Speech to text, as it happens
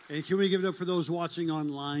And can we give it up for those watching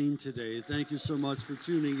online today? Thank you so much for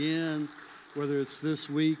tuning in. Whether it's this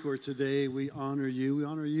week or today, we honor you. We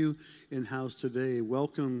honor you in-house today.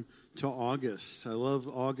 Welcome to August. I love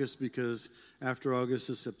August because after August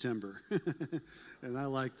is September. And I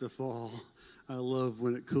like the fall. I love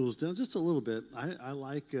when it cools down just a little bit. I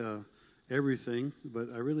like everything, but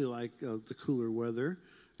I really like the cooler weather.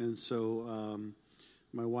 And so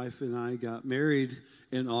my wife and I got married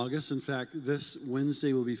in August. In fact, this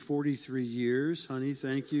Wednesday will be 43 years. Honey,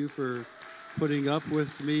 thank you for putting up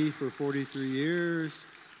with me for 43 years.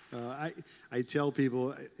 I tell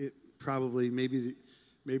people it probably maybe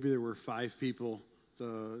there were 5 people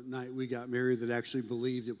the night we got married that actually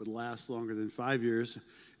believed it would last longer than 5 years,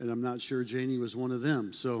 and I'm not sure Janie was one of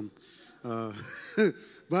them. So,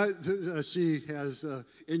 but she has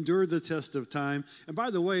endured the test of time. And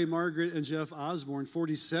by the way, Margaret and Jeff Osborne,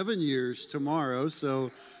 47 years tomorrow.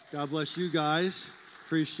 So God bless you guys.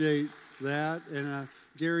 Appreciate that. And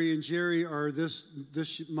Gary and Jerry are this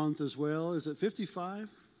month as well. Is it 55?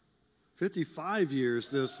 55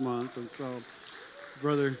 years this month. And so,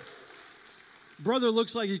 brother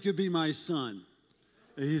looks like he could be my son.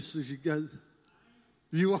 You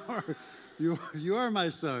are my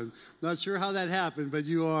son. Not sure how that happened, but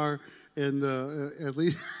you are. And at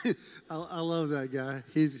least I love that guy.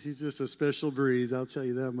 He's just a special breed. I'll tell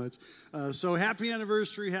you that much. So happy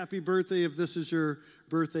anniversary, happy birthday. If this is your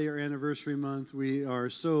birthday or anniversary month, we are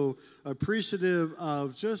so appreciative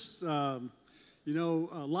of just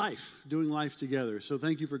life, doing life together. So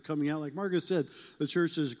thank you for coming out. Like Margaret said, the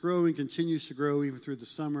church is growing, continues to grow even through the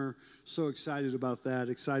summer. So excited about that,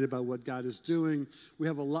 excited about what God is doing. We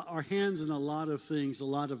have our hands in a lot of things, a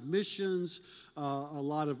lot of missions, a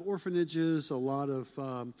lot of orphanages, a lot of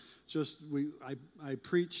I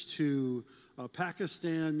preach to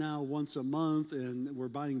Pakistan now once a month, and we're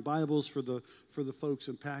buying Bibles for the folks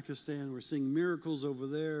in Pakistan. We're seeing miracles over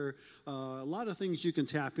there. A lot of things you can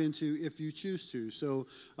tap into if you choose to. So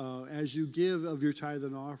as you give of your tithe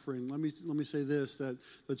and offering, let me say this, that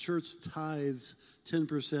the church tithes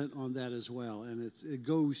 10% on that as well, and it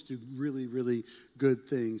goes to really, really good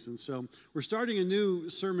things. And so we're starting a new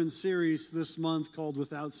sermon series this month called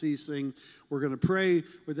Without Ceasing. We're going to pray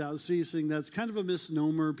without ceasing. That's kind of a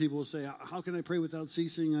misnomer. People will say, how can I pray without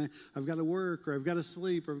ceasing? I've got to work, or I've got to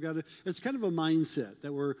sleep, or it's kind of a mindset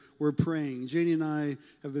that we're praying. Janie and I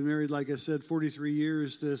have been married, like I said, 43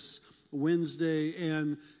 years this Wednesday,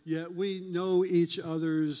 and yet we know each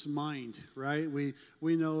other's mind, right? We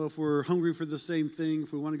know if we're hungry for the same thing,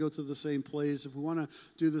 if we want to go to the same place, if we want to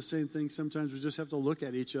do the same thing. Sometimes we just have to look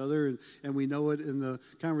at each other, and we know it, and the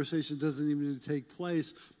conversation doesn't even need to take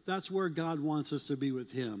place. That's where God wants us to be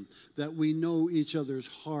with Him, that we know each other's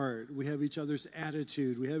heart, we have each other's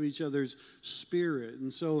attitude, we have each other's spirit.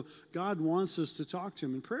 And so God wants us to talk to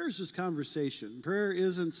Him. And prayer is just conversation. Prayer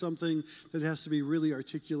isn't something that has to be really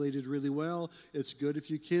articulated really well. It's good if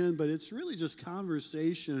you can, but it's really just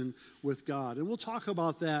conversation with God. And we'll talk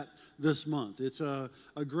about that this month. It's a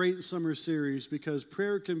great summer series because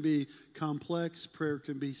prayer can be complex, prayer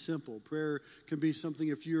can be simple. Prayer can be something,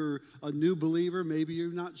 if you're a new believer, maybe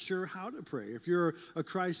you're not sure how to pray. If you're a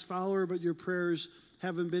Christ follower, but your prayers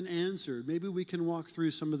haven't been answered, maybe we can walk through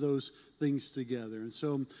some of those things together. And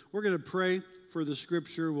so we're going to pray for the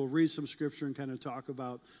scripture. We'll read some scripture and kind of talk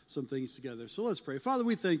about some things together. So let's pray. Father,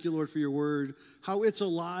 we thank you, Lord, for your word, how it's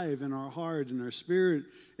alive in our heart, in our spirit,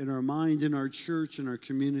 in our mind, in our church, in our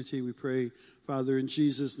community. We pray, Father, in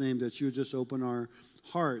Jesus' name, that you would just open our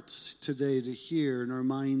hearts today to hear, and our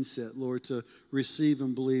mindset, Lord, to receive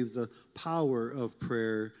and believe the power of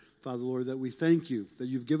prayer. Father, Lord, that we thank you that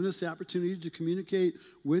you've given us the opportunity to communicate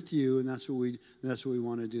with you, and that's what we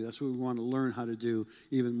want to do. That's what we want to learn how to do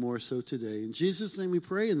even more so today. In Jesus' name we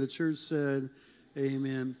pray, and the church said,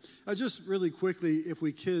 amen. Just really quickly, if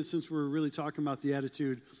we could, since we're really talking about the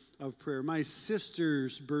attitude of prayer, my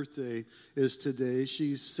sister's birthday is today.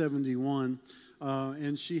 She's 71.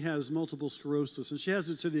 And she has multiple sclerosis, and she has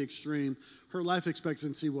it to the extreme. Her life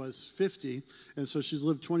expectancy was 50, and so she's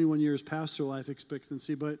lived 21 years past her life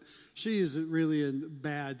expectancy, but she's really in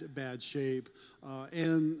bad shape.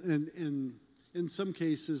 And in some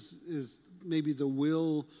cases is maybe the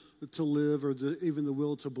will to live or even the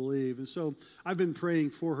will to believe. And so I've been praying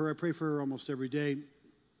for her. I pray for her almost every day,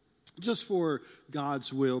 just for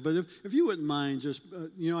God's will. But if you wouldn't mind, just,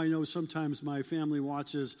 I know sometimes my family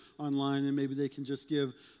watches online, and maybe they can just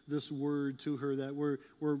give this word to her that we're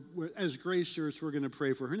as Grace Church, we're going to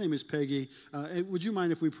pray for. Her name is Peggy. Would you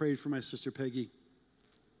mind if we prayed for my sister Peggy?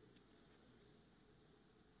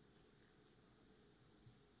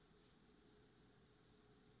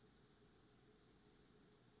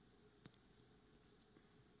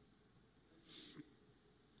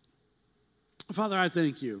 Father, I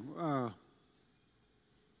thank you. I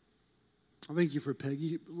thank you for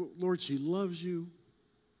Peggy. Lord, she loves you.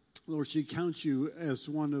 Lord, she counts you as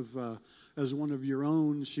one of your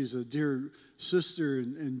own. She's a dear sister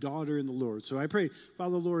and daughter in the Lord. So I pray,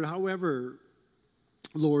 Father, Lord, however,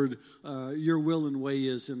 Lord, your will and way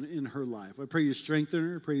is in her life. I pray you strengthen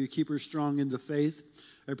her. I pray you keep her strong in the faith.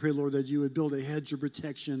 I pray, Lord, that you would build a hedge of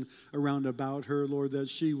protection around about her, Lord, that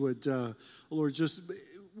she would, Lord, just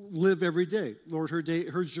live every day. Lord, her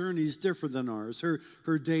journey is different than ours.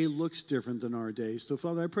 Her day looks different than our day. So,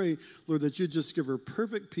 Father, I pray, Lord, that you just give her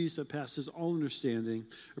perfect peace that passes all understanding.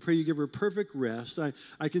 I pray you give her perfect rest.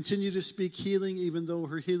 I continue to speak healing, even though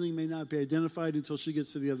her healing may not be identified until she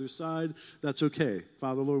gets to the other side. That's okay.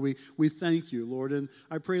 Father, Lord, we thank you, Lord. And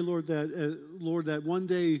I pray, Lord, that one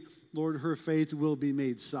day, Lord, her faith will be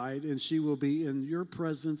made sight, and she will be in your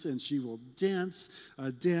presence, and she will dance,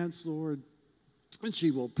 Lord. And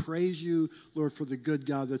she will praise you, Lord, for the good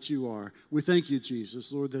God that you are. We thank you,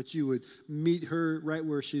 Jesus, Lord, that you would meet her right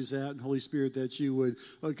where she's at. And Holy Spirit, that you would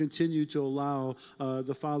continue to allow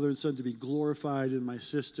the Father and Son to be glorified in my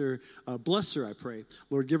sister. Bless her, I pray.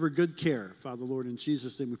 Lord, give her good care. Father, Lord, in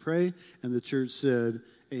Jesus' name we pray. And the church said,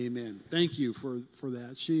 amen. Thank you for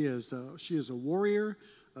that. She is a warrior.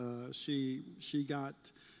 She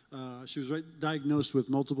was diagnosed with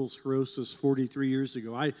multiple sclerosis 43 years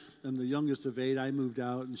ago. I am the youngest of 8. I moved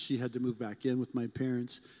out, and she had to move back in with my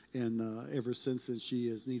parents. And ever since then, she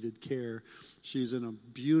has needed care. She's in a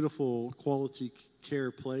beautiful quality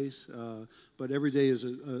care place, but every day is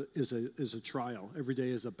a trial. Every day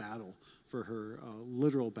is a battle for her,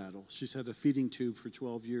 literal battle. She's had a feeding tube for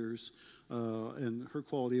 12 years, and her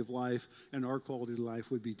quality of life and our quality of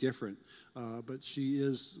life would be different. But she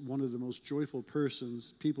is one of the most joyful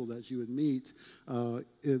people that you would meet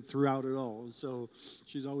throughout it all. And so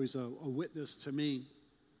she's always a witness to me.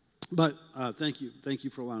 But thank you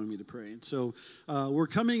for allowing me to pray. And so we're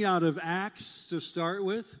coming out of Acts to start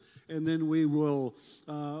with, and then we will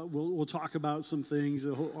we'll talk about some things.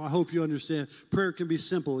 I hope you understand. Prayer can be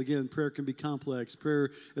simple. Again, prayer can be complex.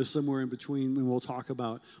 Prayer is somewhere in between, and we'll talk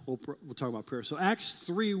about prayer. So Acts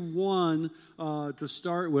 3:1 to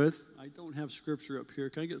start with. I don't have scripture up here.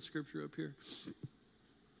 Can I get scripture up here?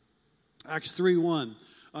 Acts 3:1.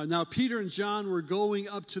 Now Peter and John were going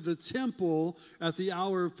up to the temple at the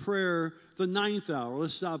hour of prayer, the 9th hour.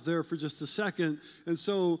 Let's stop there for just a second. And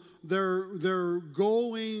so they're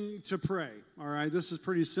going to pray. All right, this is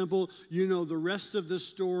pretty simple. You know the rest of this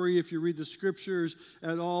story if you read the scriptures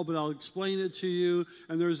at all, but I'll explain it to you.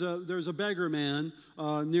 And there's a beggar man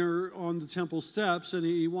near on the temple steps, and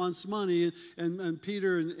he wants money. And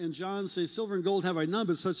Peter and John say, "Silver and gold have I none,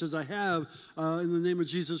 but such as I have, in the name of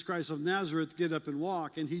Jesus Christ of Nazareth, get up and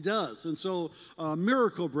walk." And he does. And so a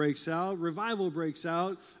miracle breaks out, revival breaks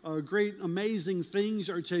out, great, amazing things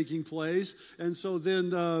are taking place. And so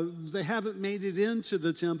then they haven't made it into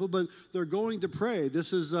the temple, but they're going to pray.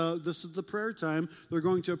 This is the prayer time. They're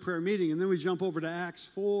going to a prayer meeting. And then we jump over to Acts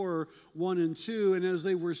 4:1 and 2. And as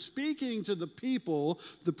they were speaking to the people,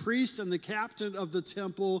 the priest and the captain of the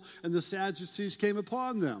temple and the Sadducees came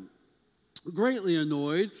upon them, greatly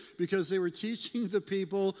annoyed because they were teaching the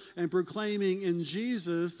people and proclaiming in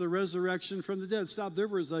Jesus the resurrection from the dead. Stop there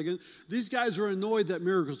for a second. These guys were annoyed that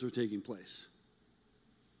miracles were taking place.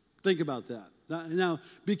 Think about that. Now,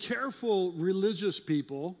 be careful, religious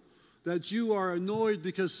people, that you are annoyed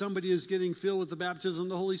because somebody is getting filled with the baptism of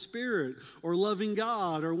the Holy Spirit or loving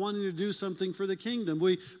God or wanting to do something for the kingdom.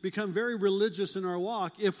 We become very religious in our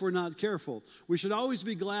walk if we're not careful. We should always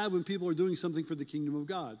be glad when people are doing something for the kingdom of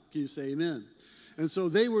God. Can you say amen? And so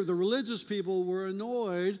the religious people were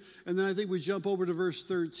annoyed. And then I think we jump over to verse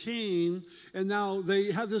 13. And now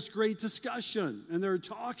they have this great discussion. And they're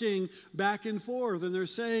talking back and forth. And they're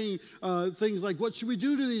saying things like, what should we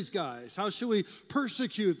do to these guys? How should we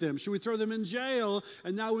persecute them? Should we throw them in jail?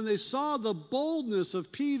 And now when they saw the boldness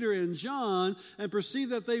of Peter and John and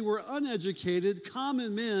perceived that they were uneducated,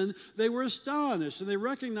 common men, they were astonished. And they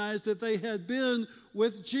recognized that they had been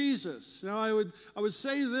with Jesus. Now I would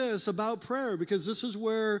say this about prayer, because this is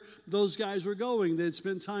where those guys were going. They'd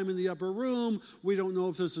spent time in the upper room. We don't know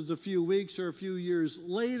if this is a few weeks or a few years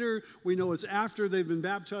later. We know it's after they've been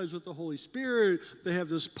baptized with the Holy Spirit. They have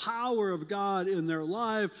this power of God in their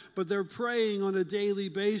life, but they're praying on a daily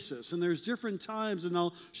basis. And there's different times, and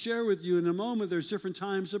I'll share with you in a moment, there's different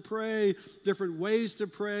times to pray, different ways to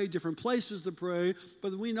pray, different places to pray,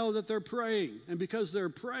 but we know that they're praying. And because they're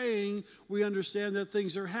praying, we understand that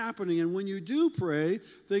things are happening. And when you do pray,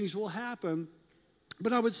 things will happen.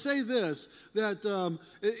 But I would say this, that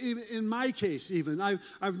in my case even,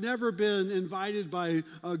 I've never been invited by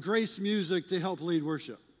Grace Music to help lead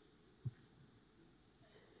worship.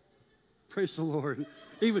 Praise the Lord.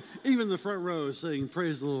 Even the front row is saying,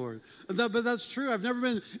 praise the Lord. But that's true. I've never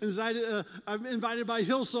been invited. I'm invited by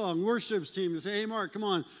Hillsong worship team to say, hey, Mark, come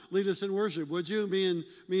on, lead us in worship. Would you? Me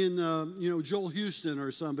and Joel Houston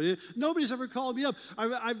or somebody. Nobody's ever called me up.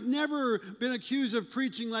 I've never been accused of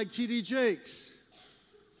preaching like T.D. Jakes.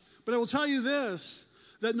 But I will tell you this,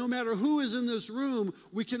 that no matter who is in this room,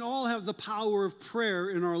 we can all have the power of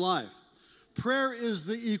prayer in our life. Prayer is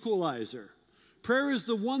the equalizer. Prayer is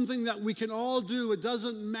the one thing that we can all do. It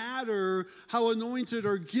doesn't matter how anointed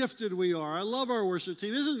or gifted we are. I love our worship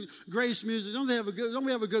team. Isn't Grace Music? Don't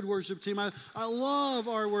we have a good worship team? I love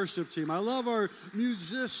our worship team. I love our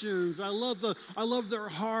musicians. I love their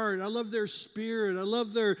heart. I love their spirit. I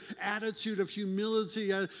love their attitude of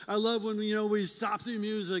humility. I love when we stop the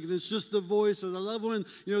music and it's just the voices. I love when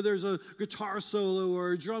there's a guitar solo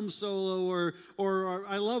or a drum solo or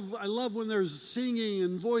I love when there's singing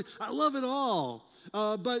and voice. I love it all.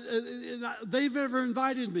 But they've never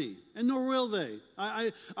invited me, and nor will they.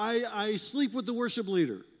 I sleep with the worship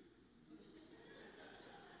leader.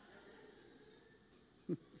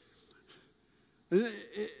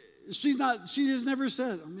 She has never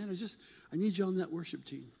said, oh man, I need you on that worship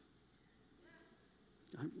team.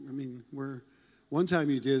 One time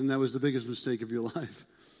you did, and that was the biggest mistake of your life.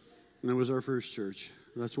 And that was our first church.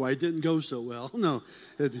 That's why it didn't go so well. No.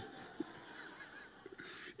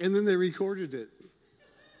 And then they recorded it.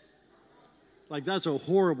 Like, that's a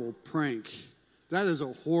horrible prank. That is a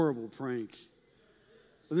horrible prank.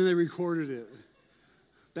 And then they recorded it.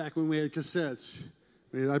 Back when we had cassettes.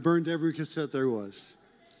 I burned every cassette there was.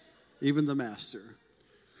 Even the master.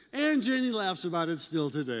 And Jenny laughs about it still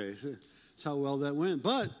today. That's how well that went.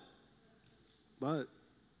 But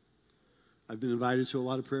I've been invited to a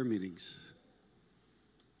lot of prayer meetings.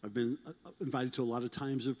 I've been invited to a lot of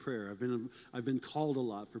times of prayer. I've been called a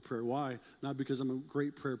lot for prayer. Why? Not because I'm a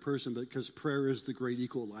great prayer person, but because prayer is the great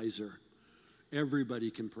equalizer. Everybody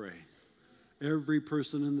can pray. Every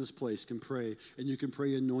person in this place can pray, and you can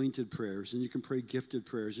pray anointed prayers, and you can pray gifted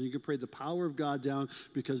prayers, and you can pray the power of God down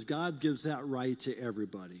because God gives that right to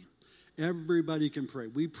everybody. Everybody can pray.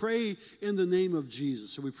 We pray in the name of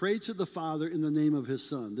Jesus. So we pray to the Father in the name of his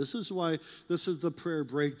Son. This is why this is the prayer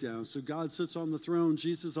breakdown. So God sits on the throne,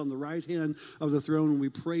 Jesus on the right hand of the throne, and we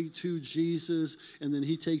pray to Jesus, and then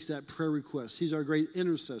he takes that prayer request. He's our great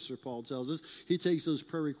intercessor, Paul tells us. He takes those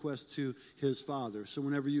prayer requests to his Father. So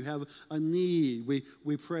whenever you have a need,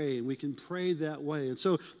 we pray, and we can pray that way. And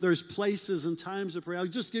so there's places and times of prayer. I'll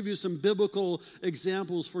just give you some biblical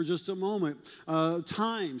examples for just a moment.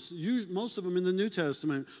 Times, most of them in the New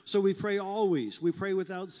Testament. So we pray always. We pray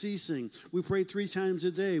without ceasing. We pray 3 times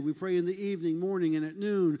a day. We pray in the evening, morning, and at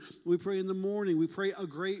noon. We pray in the morning. We pray a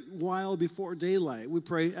great while before daylight. We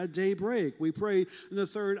pray at daybreak. We pray in the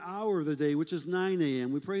 3rd hour of the day, which is 9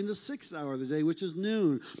 a.m. We pray in the 6th hour of the day, which is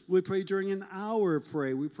noon. We pray during an hour of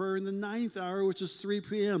prayer. We pray in the 9th hour, which is 3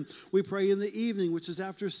 p.m. We pray in the evening, which is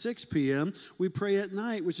after 6 p.m. We pray at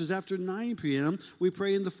night, which is after 9 p.m. We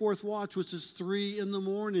pray in the 4th watch, which is 3 in the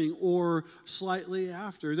morning, or slightly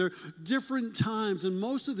after. There are different times, and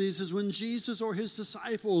most of these is when Jesus or his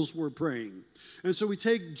disciples were praying. And so we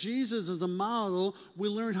take Jesus as a model. We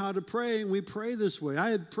learn how to pray, and we pray this way. I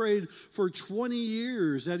had prayed for 20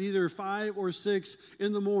 years at either 5 or 6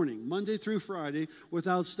 in the morning, Monday through Friday,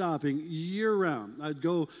 without stopping, year-round. I'd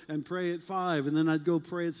go and pray at 5, and then I'd go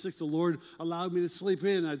pray at 6. The Lord allowed me to sleep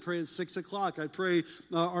in. I'd pray at 6 o'clock. I'd pray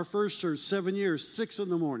our first church, 7 years, 6 in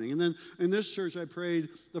the morning. And then in this church, I prayed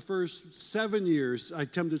the first 7 years.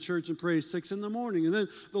 I'd come to church and pray 6 in the morning. And then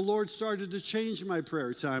the Lord started to change my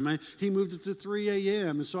prayer time. He moved it to 3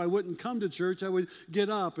 a.m. And so I wouldn't come to church. I would get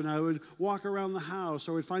up and I would walk around the house,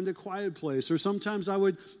 or I would find a quiet place. Or sometimes I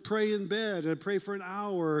would pray in bed. I'd pray for an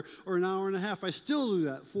hour or an hour and a half. I still do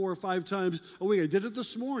that 4 or 5 times a week. I did it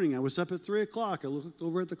this morning. I was up at 3 o'clock. I looked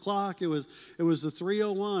over at the clock. It was the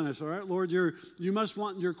 3:01. I said, all right, Lord, you must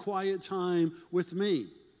want your quiet time with me.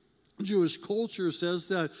 Jewish culture says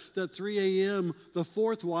that 3 a.m., the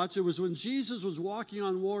 4th watch, it was when Jesus was walking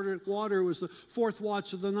on water. It was the 4th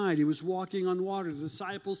watch of the night. He was walking on water. The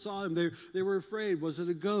disciples saw him. They were afraid. Was it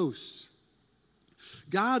a ghost?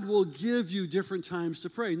 God will give you different times to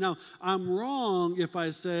pray. Now, I'm wrong if I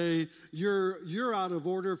say you're out of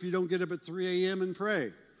order if you don't get up at 3 a.m. and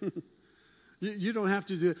pray. You don't have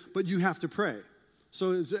to do it, but you have to pray.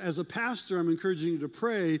 So as a pastor, I'm encouraging you to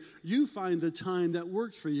pray. You find the time that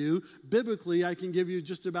works for you. Biblically, I can give you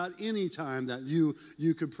just about any time that you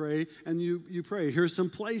could pray, and you pray. Here's some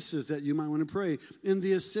places that you might want to pray. In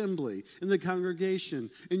the assembly, in the congregation,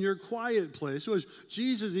 in your quiet place, which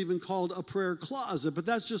Jesus even called a prayer closet, but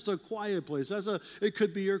that's just a quiet place. It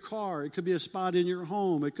could be your car. It could be a spot in your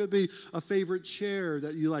home. It could be a favorite chair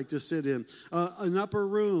that you like to sit in, an upper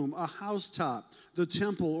room, a housetop, the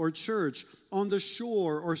temple or church, on the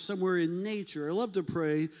shore or somewhere in nature. I love to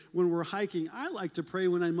pray when we're hiking. I like to pray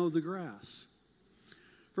when I mow the grass.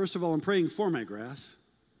 First of all, I'm praying for my grass.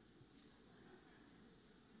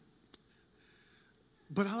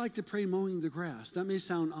 But I like to pray mowing the grass. That may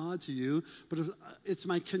sound odd to you, but it's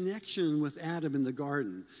my connection with Adam in the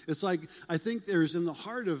garden. It's like, I think there's in the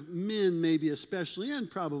heart of men maybe especially,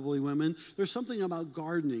 and probably women, there's something about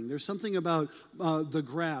gardening. There's something about the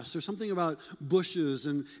grass. There's something about bushes,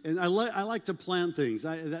 and I like to plant things.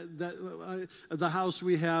 The house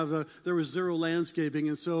we have, there was zero landscaping,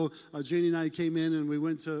 and so Janie and I came in and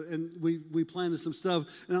we planted some stuff,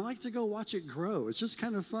 and I like to go watch it grow. It's just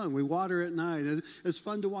kind of fun. We water at night. It's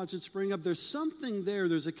fun to watch it spring up. There's something there.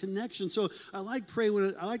 There's a connection. So I like to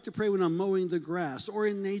pray when I'm mowing the grass or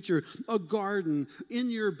in nature, a garden, in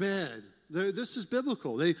your bed. This is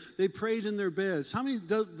biblical. They prayed in their beds.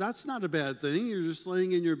 That's not a bad thing. You're just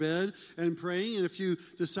laying in your bed and praying. And if you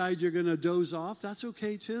decide you're going to doze off, that's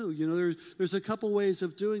okay too. You know, there's a couple ways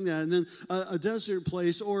of doing that. And then a desert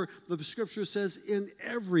place, or the scripture says in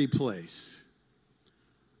every place.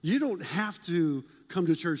 You don't have to come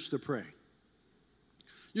to church to pray.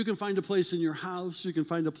 You can find a place in your house. You can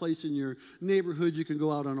find a place in your neighborhood. You can go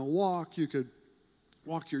out on a walk. You could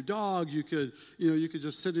walk your dog. You could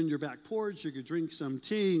just sit in your back porch. You could drink some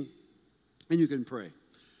tea, and you can pray.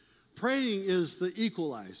 Praying is the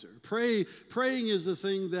equalizer. Praying is the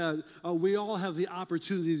thing that we all have the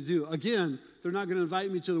opportunity to do. Again, they're not going to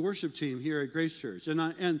invite me to the worship team here at Grace Church, and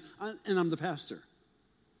I'm the pastor.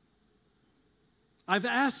 I've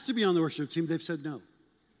asked to be on the worship team. They've said no.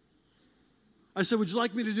 I said, would you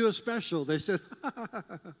like me to do a special? They said,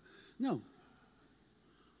 no.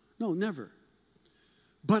 No, never.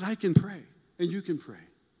 But I can pray, and you can pray.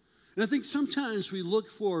 And I think sometimes we look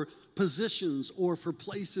for positions or for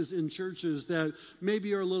places in churches that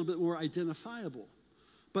maybe are a little bit more identifiable.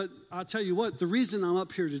 But I'll tell you what, the reason I'm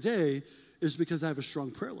up here today is because I have a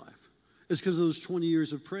strong prayer life. It's because of those 20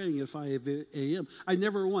 years of praying at 5 a.m. I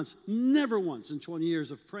never once in 20 years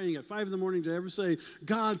of praying at 5 in the morning did I ever say,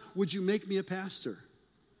 God, would you make me a pastor?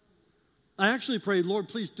 I actually prayed, Lord,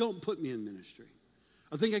 please don't put me in ministry.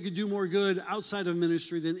 I think I could do more good outside of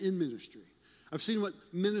ministry than in ministry. I've seen what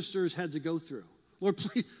ministers had to go through. Lord,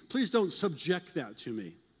 please don't subject that to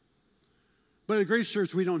me. But at Grace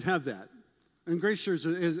Church, we don't have that. And Grace Church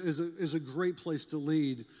is a great place to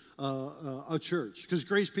lead a church, because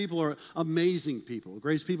Grace people are amazing people.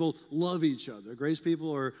 Grace people love each other. Grace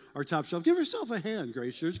people are top shelf. Give yourself a hand,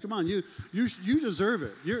 Grace Church. Come on, you deserve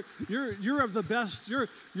it. You're of the best.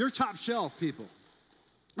 You're top shelf people.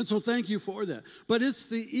 And so thank you for that. But it's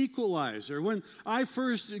the equalizer. When I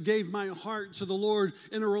first gave my heart to the Lord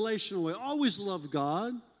in a relational way, always loved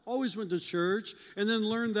God. Always went to church, and then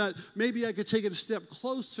learned that maybe I could take it a step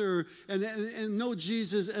closer and know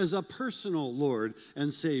Jesus as a personal Lord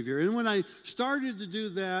and Savior. And when I started to do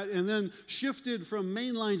that and then shifted from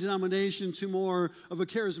mainline denomination to more of a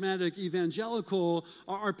charismatic evangelical,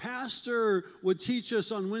 our pastor would teach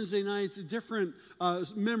us on Wednesday nights different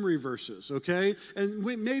memory verses, okay? And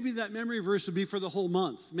maybe that memory verse would be for the whole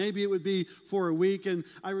month. Maybe it would be for a week. And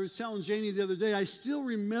I was telling Janie the other day, I still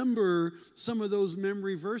remember some of those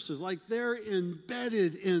memory verses. Like they're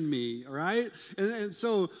embedded in me, all right? And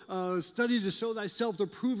so study to show thyself to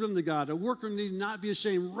prove unto God. A worker need not be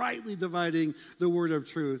ashamed, rightly dividing the word of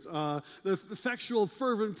truth. The effectual,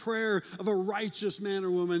 fervent prayer of a righteous man or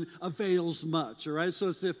woman avails much, all right? So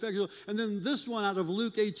it's the effectual. And then this one out of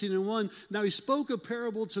Luke 18:1. Now he spoke a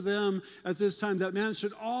parable to them at this time, that man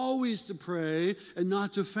should always to pray and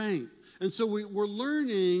not to faint. And so we're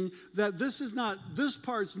learning that this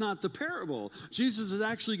part's not the parable. Jesus has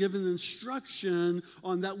actually given instruction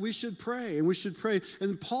on that we should pray, and we should pray.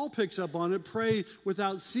 And Paul picks up on it, pray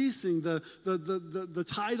without ceasing, the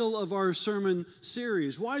title of our sermon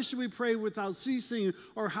series. Why should we pray without ceasing,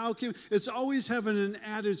 or how can, it's always having an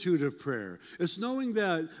attitude of prayer. It's knowing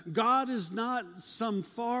that God is not some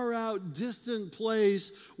far out distant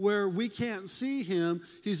place where we can't see him.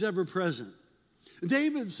 He's ever present.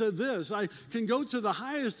 David said this, I can go to the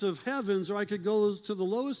highest of heavens, or I could go to the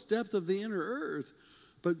lowest depth of the inner earth.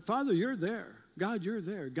 But Father, you're there. God, you're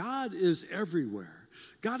there. God is everywhere.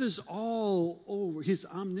 God is all over. He's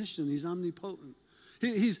omniscient. He's omnipotent.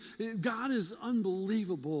 God is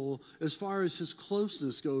unbelievable as far as his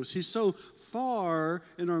closeness goes. He's so far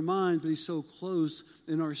in our mind, but he's so close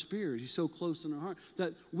in our spirit. He's so close in our heart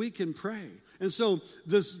that we can pray. And so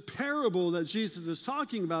this parable that Jesus is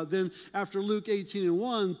talking about, then after Luke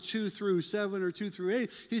 18:1, 2-7 or 2-8,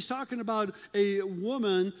 he's talking about a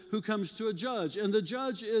woman who comes to a judge. And the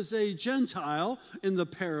judge is a Gentile in the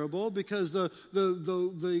parable because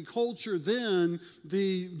the culture then,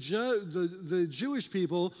 the Jewish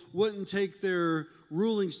people wouldn't take their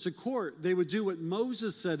rulings to court. They would do what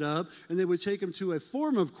Moses set up, and they would take them to a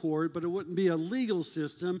form of court, but it wouldn't be a legal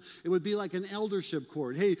system. It would be like an eldership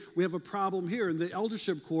court. Hey, we have a problem here, and the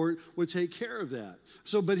eldership court would take care of that.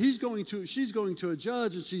 So, but she's going to a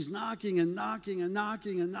judge, and she's knocking and knocking and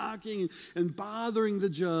knocking and knocking and bothering the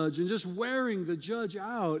judge and just wearing the judge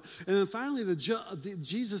out. And then finally,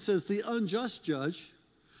 Jesus says, the unjust judge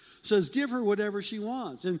says, give her whatever she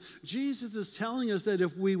wants. And Jesus is telling us that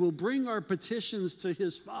if we will bring our petitions to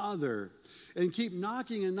his Father and keep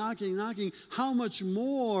knocking and knocking and knocking, how much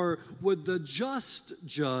more would the just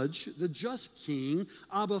judge, the just king,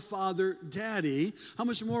 Abba, Father, Daddy, how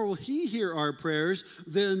much more will he hear our prayers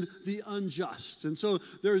than the unjust? And so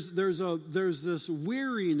there's this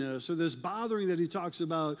weariness or this bothering that he talks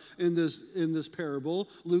about in this parable,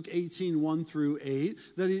 Luke 18:1-8,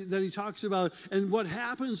 that he talks about. And what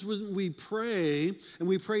happens when we pray, and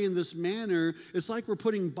we pray in this manner, it's like we're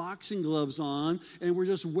putting boxing gloves on and we're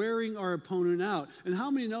just wearing our opponent out. And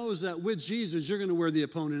how many knows that with Jesus, you're going to wear the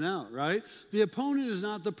opponent out, right? The opponent is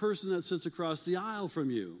not the person that sits across the aisle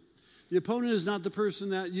from you. The opponent is not the person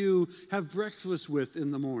that you have breakfast with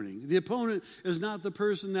in the morning. The opponent is not the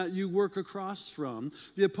person that you work across from.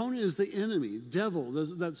 The opponent is the enemy, devil,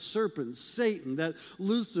 that serpent, Satan, that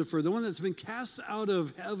Lucifer, the one that's been cast out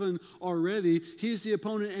of heaven already. He's the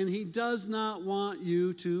opponent, and he does not want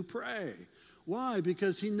you to pray. Why?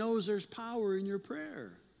 Because he knows there's power in your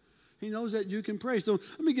prayer. He knows that you can pray. So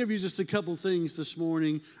let me give you just a couple things this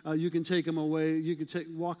morning. You can take them away. You can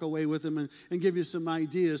walk away with them and give you some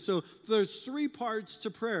ideas. So there's 3 parts to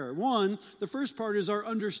prayer. One, the first part is our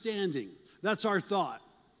understanding. That's our thought.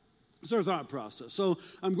 It's our thought process. So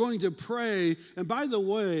I'm going to pray. And by the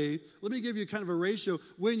way, let me give you kind of a ratio.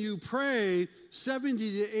 When you pray,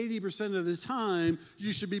 70 to 80% of the time,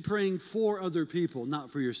 you should be praying for other people, not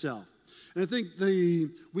for yourself. And I think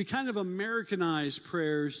we kind of Americanize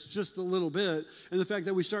prayers just a little bit, and the fact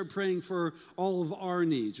that we start praying for all of our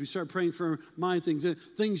needs. We start praying for my things.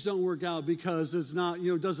 Things don't work out because it's not,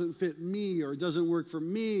 doesn't fit me, or it doesn't work for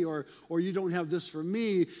me, or you don't have this for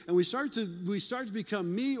me. And we start to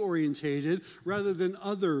become me-orientated rather than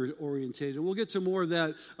other-orientated. We'll get to more of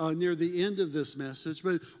that near the end of this message,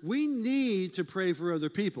 but we need to pray for other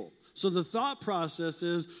people. So the thought process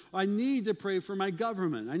is, I need to pray for my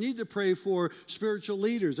government. I need to pray for spiritual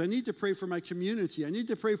leaders. I need to pray for my community. I need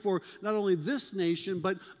to pray for not only this nation,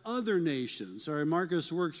 but other nations. All right, Marcus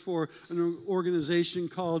works for an organization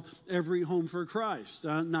called Every Home for Christ.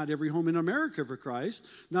 Not every home in America for Christ.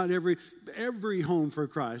 Not every home for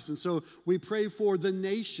Christ. And so we pray for the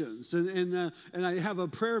nations. And I have a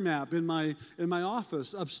prayer map in my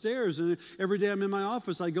office upstairs. And every day I'm in my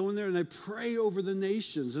office, I go in there and I pray over the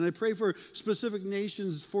nations. And I pray for specific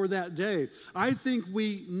nations for that day. I think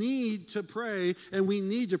we need to pray, and we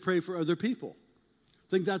need to pray for other people. I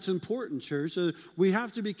think that's important, church. We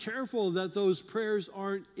have to be careful that those prayers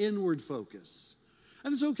aren't inward focused.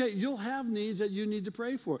 And it's okay. You'll have needs that you need to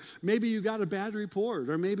pray for. Maybe you got a bad report,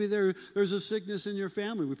 or maybe there's a sickness in your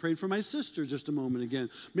family. We prayed for my sister just a moment again.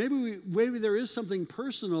 Maybe there is something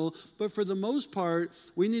personal, but for the most part,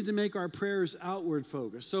 we need to make our prayers outward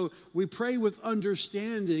focused. So we pray with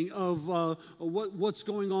understanding of what's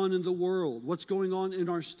going on in the world, what's going on in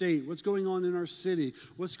our state, what's going on in our city,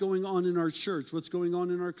 what's going on in our church, what's going on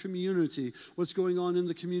in our community, what's going on in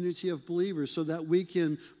the community of believers, so that we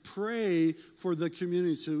can pray for the community.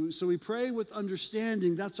 So we pray with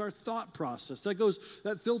understanding. That's our thought process.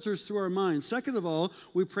 That filters through our mind. Second of all,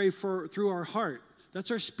 we pray through our heart. That's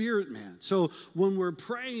our spirit, man. So when we're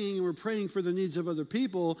praying for the needs of other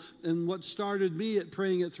people, and what started me at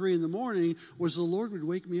praying at 3 a.m. was the Lord would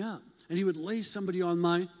wake me up, and he would lay somebody on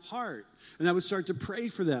my heart, and I would start to pray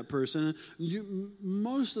for that person.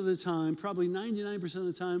 Most of the time, probably 99% of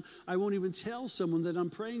the time, I won't even tell someone that I'm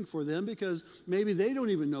praying for them, because maybe they don't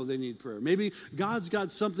even know they need prayer. Maybe God's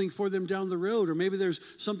got something for them down the road, or maybe there's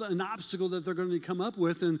an obstacle that they're going to come up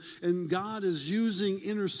with, and God is using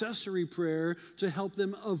intercessory prayer to help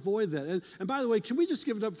them avoid that. And by the way, can we just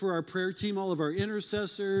give it up for our prayer team, all of our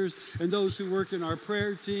intercessors, and those who work in our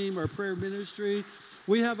prayer team, our prayer ministry?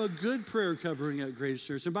 We have a good prayer covering at Grace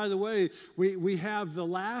Church. And by the way, we have the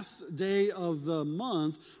last day of the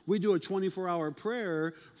month, we do a 24-hour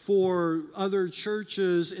prayer for other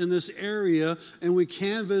churches in this area, and we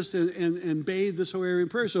canvass and bathe this whole area in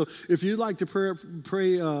prayer. So if you'd like to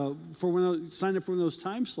pray sign up for one of those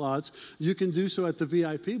time slots, you can do so at the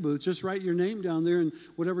VIP booth. Just write your name down there in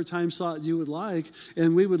whatever time slot you would like,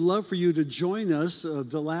 and we would love for you to join us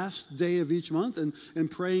the last day of each month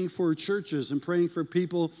and praying for churches and praying for people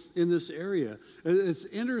in this area. It's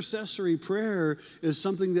intercessory prayer is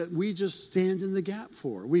something that we just stand in the gap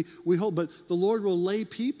for. We hope, but the Lord will lay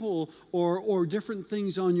people or different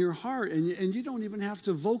things on your heart, and you don't even have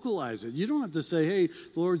to vocalize it. You don't have to say, hey,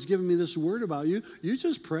 the Lord's given me this word about you. You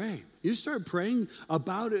just pray. You start praying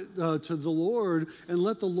about it to the Lord and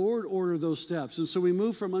let the Lord order those steps. And so we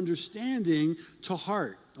move from understanding to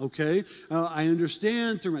heart. Okay, I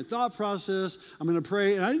understand through my thought process. I'm going to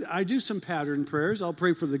pray, and I do some pattern prayers. I'll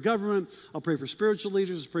pray for the government. I'll pray for spiritual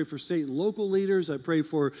leaders. I'll pray for state and local leaders. I pray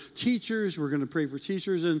for teachers. We're going to pray for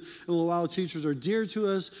teachers, and in a little while, teachers are dear to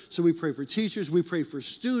us, so we pray for teachers. We pray for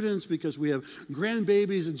students because we have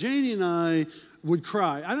grandbabies. And Janie and I would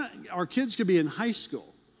cry. Our kids could be in high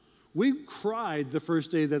school. We cried the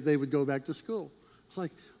first day that they would go back to school. It's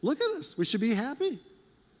like, look at us. We should be happy.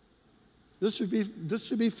 This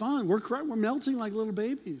should be fun. We're crying. We're melting like little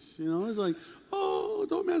babies. You know, it's like, oh,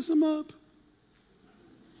 don't mess them up.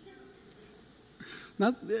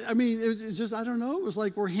 It's just, I don't know. It was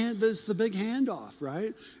like it's the big handoff,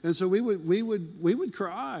 right? And so we would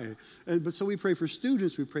cry. But so we pray for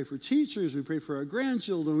students, we pray for teachers, we pray for our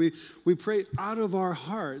grandchildren. We pray out of our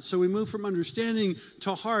heart. So we move from understanding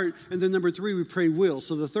to heart. And then number 3, we pray will.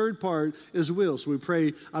 So the third part is will. So we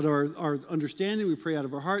pray out of our understanding, we pray out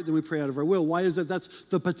of our heart, then we pray out of our will. Why is that? That's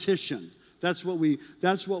the petition. That's what we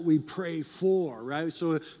pray for, right?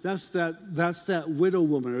 So that's that widow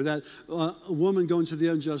woman, or that woman going to the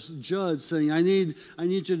unjust judge saying, I need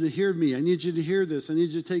you to hear me. I need you to hear this. I need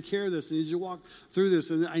you to take care of this. I need you to walk through this.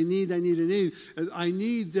 And I need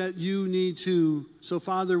that you need to. So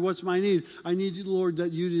Father, what's my need? I need you, Lord,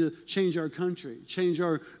 that you to change our country, change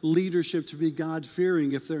our leadership to be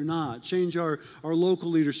God-fearing if they're not, change our local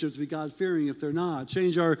leadership to be God-fearing if they're not,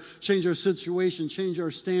 change our situation, change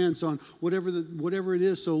our stance on whatever it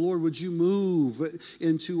is. So Lord, would you move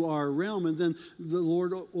into our realm? And then the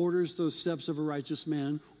Lord orders those steps of a righteous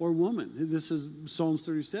man or woman. This is Psalms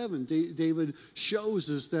 37. David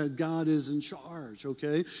shows us that God is in charge,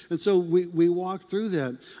 okay? And so we walk through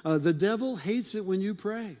that. The devil hates it when you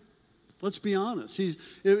pray. Let's be honest.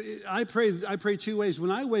 I pray 2 ways.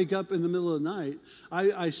 When I wake up in the middle of the night,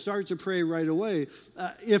 I start to pray right away.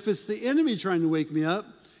 If it's the enemy trying to wake me up,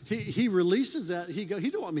 he releases that. He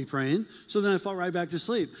don't want me praying. So then I fall right back to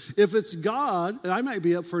sleep. If it's God, I might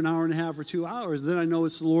be up for an hour and a half or 2 hours. Then I know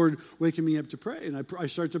it's the Lord waking me up to pray. And I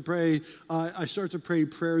start to pray. I start to pray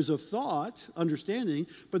prayers of thought, understanding.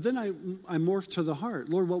 But then I morph to the heart.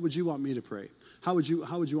 Lord, what would you want me to pray? How would you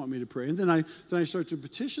want me to pray? And then I start to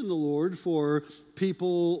petition the Lord for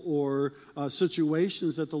people or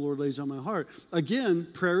situations that the Lord lays on my heart. Again,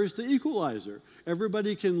 prayer is the equalizer.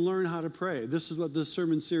 Everybody can learn how to pray. This is what this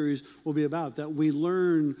sermon series will be about, that we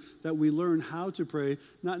learn how to pray,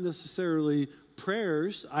 not necessarily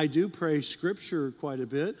prayers. I do pray scripture quite a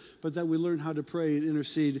bit, but that we learn how to pray and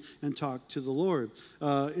intercede and talk to the Lord.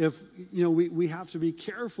 We have to be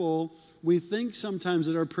careful. We think sometimes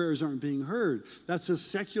that our prayers aren't being heard. That's a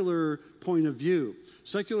secular point of view.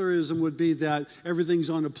 Secularism would be that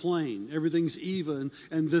everything's on a plane, everything's even,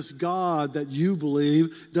 and this God that you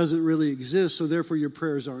believe doesn't really exist, so therefore your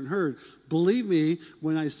prayers aren't heard. Believe me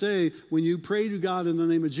when I say, when you pray to God in the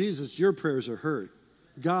name of Jesus, your prayers are heard.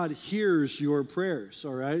 God hears your prayers,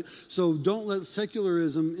 all right? So don't let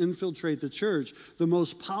secularism infiltrate the church. The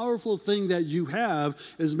most powerful thing that you have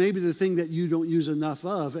is maybe the thing that you don't use enough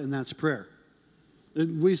of, and that's prayer.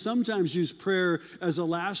 We sometimes use prayer as a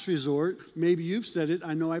last resort. Maybe you've said it.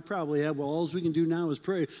 I know I probably have. Well, all we can do now is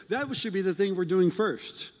pray. That should be the thing we're doing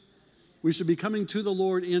first. We should be coming to the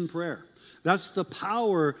Lord in prayer. That's the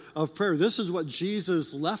power of prayer. This is what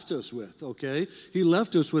Jesus left us with, okay? He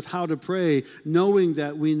left us with how to pray, knowing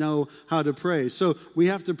that we know how to pray. So we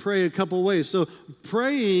have to pray a couple ways. So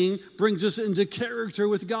praying brings us into character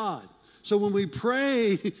with God. So when we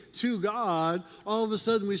pray to God, all of a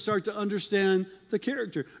sudden we start to understand the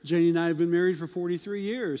character. Janie and I have been married for 43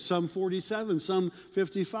 years, some 47, some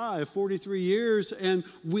 55, 43 years, and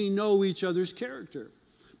we know each other's character.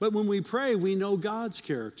 But when we pray, we know God's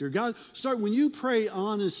character. When you pray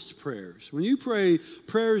honest prayers, when you pray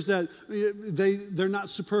prayers that they're not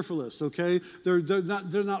superfluous, okay?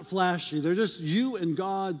 They're not flashy. They're just you and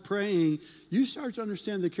God praying. You start to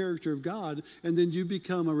understand the character of God, and then you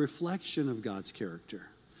become a reflection of God's character.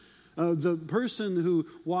 The person who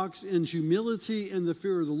walks in humility and the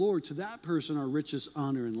fear of the Lord, to that person are richest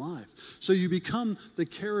honor in life. So you become the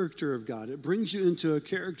character of God. It brings you into a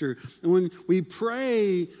character. And when we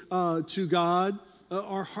pray to God,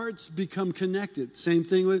 our hearts become connected. Same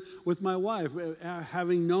thing with my wife.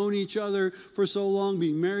 Having known each other for so long,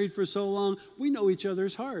 being married for so long, we know each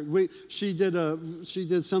other's heart. She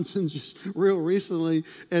did something just real recently,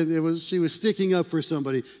 and she was sticking up for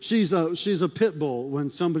somebody. She's a pit bull when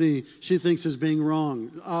somebody she thinks is being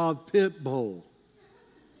wrong. A pit bull.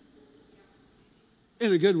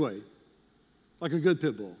 In a good way. Like a good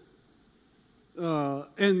pit bull.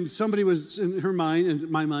 And somebody was in her mind, and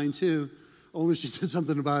my mind too, only she did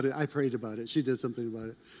something about it. I prayed about it. She did something about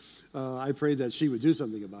it. I prayed that she would do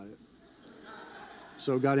something about it.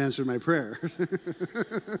 So God answered my prayer.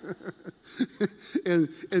 and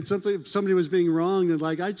somebody was being wronged, and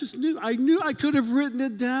I knew I could have written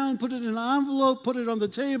it down, put it in an envelope, put it on the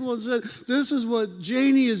table, and said, this is what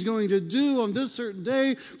Janie is going to do on this certain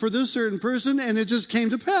day for this certain person, and it just came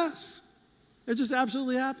to pass. It just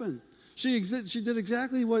absolutely happened. She did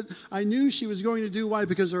exactly what I knew she was going to do. Why?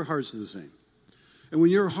 Because her hearts are the same. And when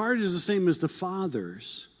your heart is the same as the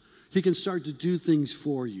Father's, He can start to do things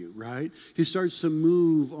for you, right? He starts to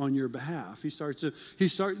move on your behalf. I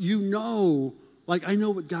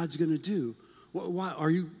know what God's going to do. Why are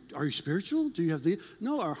you spiritual? Do you have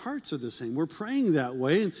No, our hearts are the same. We're praying that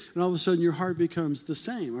way, and all of a sudden your heart becomes the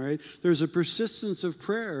same, all right? There's a persistence of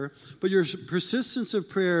prayer, but your persistence of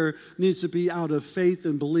prayer needs to be out of faith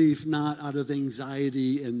and belief, not out of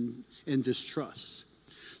anxiety and distrust.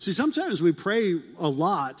 See, sometimes we pray a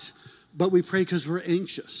lot, but we pray because we're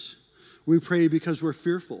anxious. We pray because we're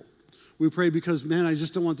fearful. We pray because, man, I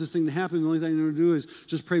just don't want this thing to happen. The only thing I know to do is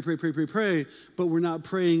just pray. But we're not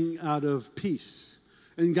praying out of peace.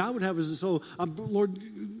 And God would have us, Lord,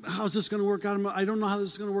 how's this going to work out? I don't know how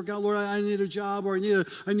this is going to work out. Lord, I need a job, or I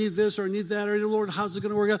need this, or I need that, or Lord, how's it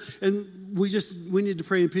going to work out? And we need to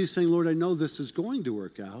pray in peace, saying, Lord, I know this is going to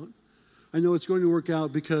work out. I know it's going to work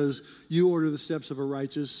out because you order the steps of a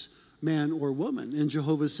righteous man or woman. And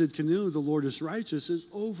Jehovah Sidkenu, the Lord is righteous, is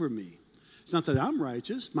over me. It's not that I'm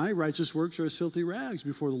righteous. My righteous works are as filthy rags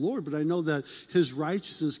before the Lord, but I know that His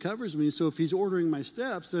righteousness covers me. So if He's ordering my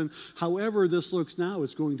steps, then however this looks now,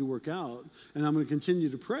 it's going to work out. And I'm going to continue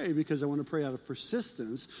to pray because I want to pray out of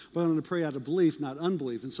persistence, but I'm going to pray out of belief, not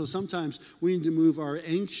unbelief. And so sometimes we need to move our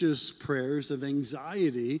anxious prayers of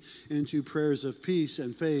anxiety into prayers of peace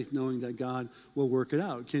and faith, knowing that God will work it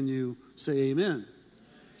out. Can you say amen?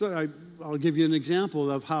 So I'll give you an example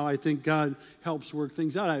of how I think God helps work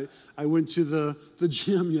things out. I went to the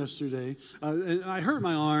gym yesterday, and I hurt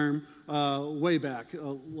my arm way back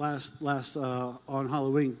last on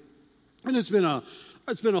Halloween. And it's been a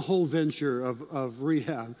whole venture of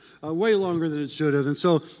rehab, way longer than it should have. And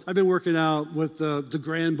so I've been working out with the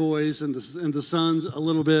grand boys and the sons a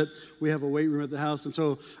little bit. We have a weight room at the house, and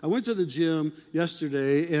so I went to the gym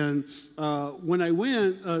yesterday. And when I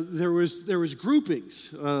went, there was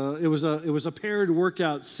groupings. It was a paired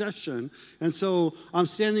workout session, and so I'm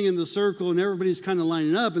standing in the circle, and everybody's kind of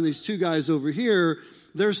lining up. And these two guys over here,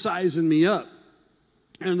 they're sizing me up.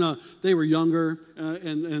 And they were younger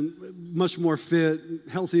and much more fit,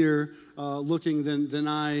 healthier looking than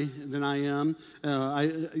I am.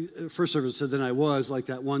 First service said than I was, like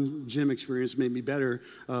that one gym experience made me better.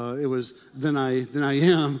 It was than I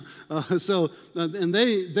am. And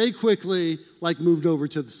they quickly moved over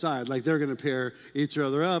to the side, like they're going to pair each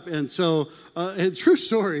other up. And so, true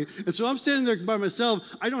story. And so I'm standing there by myself.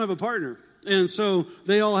 I don't have a partner. And so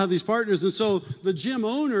they all have these partners. And so the gym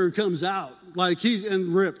owner comes out, he's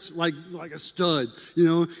ripped, like a stud,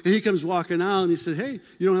 And he comes walking out, and he said, hey,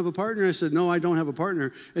 you don't have a partner? I said, no, I don't have a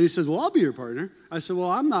partner. And he says, well, I'll be your partner. I said, well,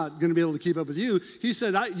 I'm not going to be able to keep up with you. He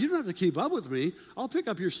said, you don't have to keep up with me. I'll pick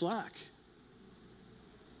up your slack.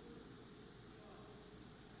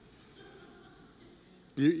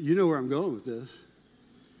 You know where I'm going with this.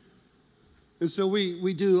 And so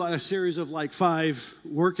we do a series of 5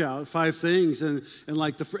 things, and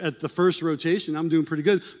at the first rotation, I'm doing pretty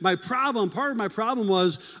good. Part of my problem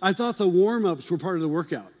was I thought the warm-ups were part of the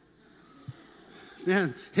workout.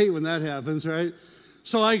 Man, hate when that happens, right?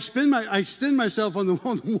 So I extend myself on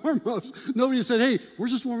the warm-ups. Nobody said, hey, we're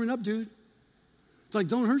just warming up, dude. It's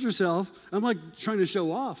don't hurt yourself. I'm trying to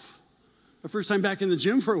show off. The first time back in the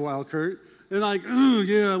gym for a while, Kurt. And like, oh,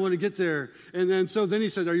 yeah, I want to get there. And then he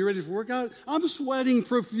said, are you ready for workout? I'm sweating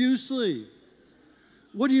profusely.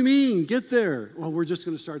 What do you mean, get there? Well, we're just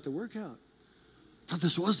going to start the workout. I thought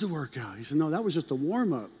this was the workout. He said, no, that was just a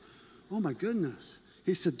warm-up. Oh, my goodness.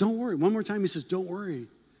 He said, don't worry. One more time, he says, don't worry.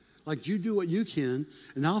 Like, you do what you can,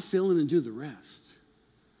 and I'll fill in and do the rest.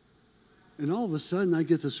 And all of a sudden, I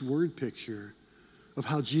get this word picture of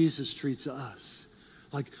how Jesus treats us.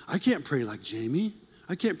 Like, I can't pray like Jamie.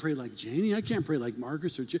 I can't pray like Janie. I can't pray like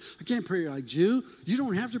Marcus or I can't pray like Jew. You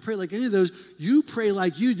don't have to pray like any of those. You pray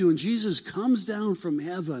like you do, and Jesus comes down from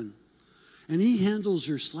heaven, and he handles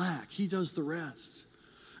your slack. He does the rest.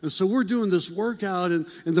 And so we're doing this workout, and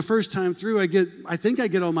the first time through, I think I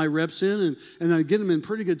get all my reps in, and I get them in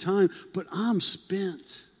pretty good time, but I'm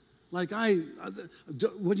spent. Like,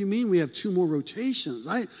 what do you mean we have 2 more rotations?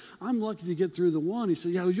 I'm lucky to get through the one. He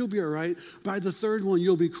said, yeah, well, you'll be all right. By the third one,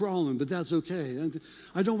 you'll be crawling, but that's okay.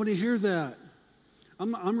 I don't want to hear that.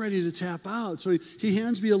 I'm ready to tap out. So he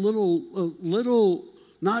hands me a little,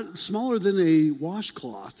 not smaller than a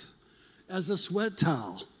washcloth, as a sweat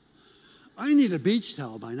towel. I need a beach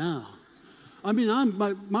towel by now. I mean,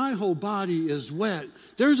 my whole body is wet.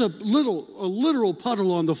 There's a literal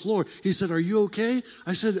puddle on the floor. He said, are you okay?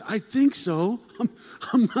 I said, I think so.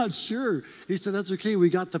 I'm not sure. He said, that's okay. We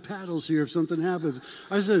got the paddles here if something happens.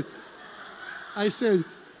 I said,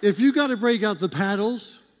 if you got to break out the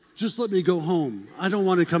paddles, just let me go home. I don't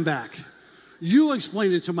want to come back. You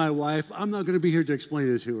explain it to my wife. I'm not going to be here to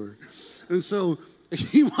explain it to her. And so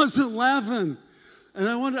he wasn't laughing. And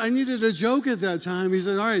I needed a joke at that time. He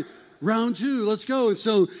said, all right, round 2, let's go. And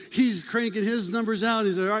so he's cranking his numbers out.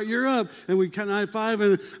 He said, all right, you're up. And we kind of high five,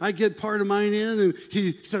 and I get part of mine in. And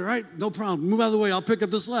he said, all right, no problem. Move out of the way. I'll pick up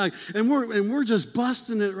the slack. And we're just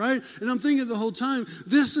busting it, right? And I'm thinking the whole time,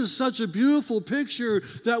 this is such a beautiful picture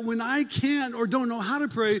that when I can't or don't know how to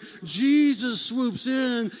pray, Jesus swoops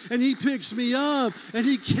in, and he picks me up, and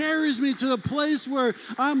he carries me to the place where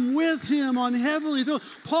I'm with him on heavenly thrones.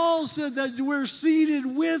 Paul said that we're seated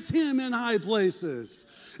with him in high places.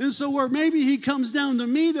 And so where maybe he comes down to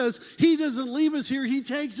meet us, he doesn't leave us here. He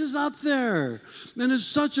takes us up there. And it's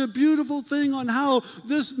such a beautiful thing on how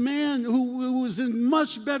this man who was in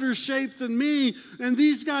much better shape than me, and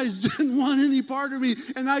these guys didn't want any part of me,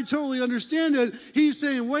 and I totally understand it. He's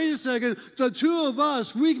saying, wait a second, the 2 of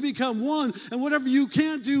us, we can become one, and whatever you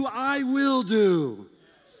can't do, I will do.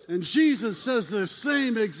 And Jesus says the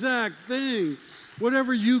same exact thing.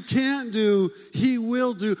 Whatever you can't do, he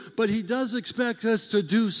will do. But he does expect us to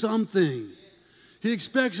do something. He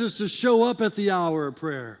expects us to show up at the hour of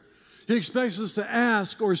prayer. He expects us to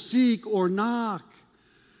ask or seek or knock.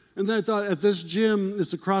 And then I thought at this gym,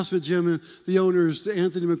 it's a CrossFit gym, and the owners,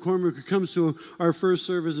 Anthony McCormick, who comes to our first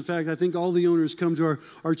service. In fact, I think all the owners come to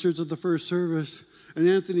our church at the first service. And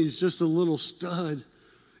Anthony's just a little stud.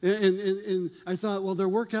 And I thought, well, their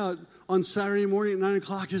workout on Saturday morning at 9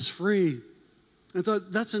 o'clock is free. I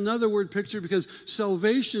thought that's another word picture because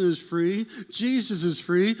salvation is free, Jesus is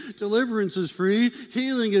free, deliverance is free,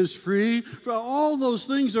 healing is free. All those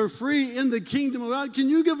things are free in the kingdom of God. Can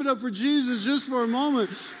you give it up for Jesus just for a moment?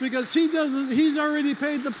 Because he's already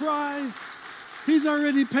paid the price. He's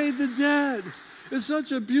already paid the debt. It's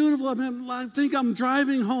such a beautiful, I think I'm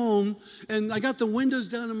driving home, and I got the windows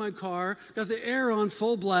down in my car, got the air on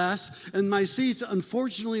full blast, and my seats,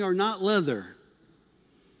 unfortunately, are not leather.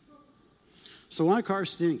 So my car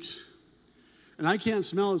stinks, and I can't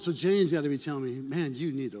smell it, so Jane's got to be telling me, man,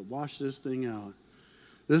 you need to wash this thing out.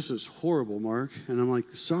 This is horrible, Mark. And I'm like,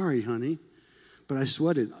 sorry, honey, but I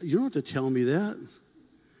sweated. You don't have to tell me that.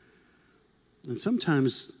 And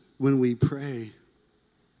sometimes when we pray,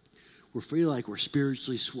 we feel like we're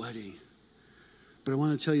spiritually sweating. But I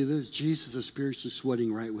want to tell you this, Jesus is spiritually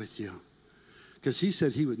sweating right with you. Because he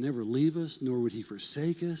said he would never leave us, nor would he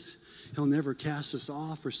forsake us. He'll never cast us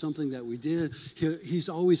off for something that we did. He's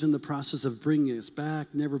always in the process of bringing us back,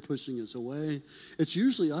 never pushing us away. It's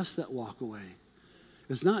usually us that walk away.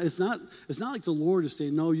 It's not like the Lord is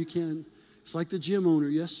saying, no, you can't. It's like the gym owner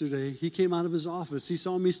yesterday. He came out of his office. He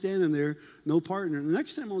saw me standing there, no partner. The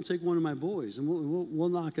next time I'll take one of my boys, and we'll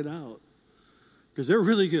knock it out. Because they're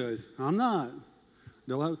really good. I'm not.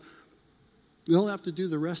 They'll have to do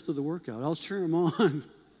the rest of the workout. I'll cheer them on.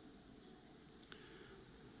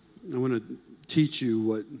 I want to teach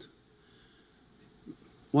you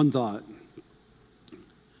one thought.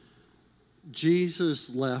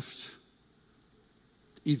 Jesus left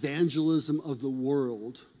evangelism of the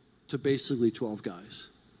world to basically 12 guys.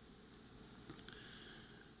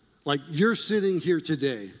 Like you're sitting here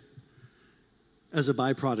today as a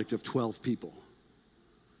byproduct of 12 people.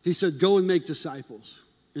 He said, go and make disciples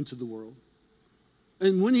into the world.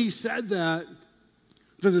 And when he said that,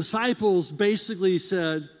 the disciples basically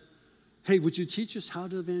said, hey, would you teach us how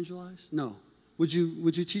to evangelize? No. Would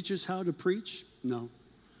you teach us how to preach? No.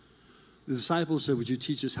 The disciples said, would you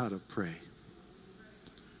teach us how to pray?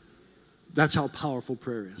 That's how powerful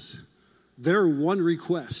prayer is. Their one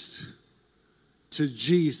request to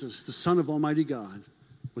Jesus, the Son of Almighty God,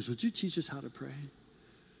 was, would you teach us how to pray?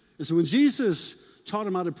 And so when Jesus taught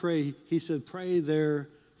him how to pray, he said, pray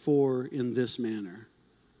therefore in this manner,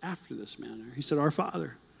 after this manner. He said, our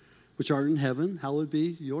Father, which art in heaven, hallowed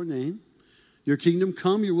be your name. Your kingdom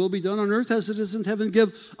come, your will be done on earth as it is in heaven.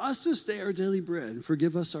 Give us this day our daily bread, and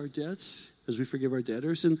forgive us our debts as we forgive our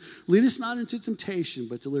debtors. And lead us not into temptation,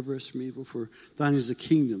 but deliver us from evil. For thine is the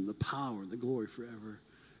kingdom, the power, the glory forever.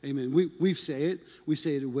 Amen. We say it. We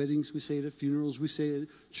say it at weddings. We say it at funerals. We say it at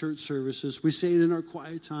church services. We say it in our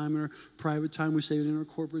quiet time, in our private time. We say it in our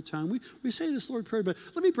corporate time. We say this Lord's Prayer, but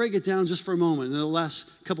let me break it down just for a moment. In the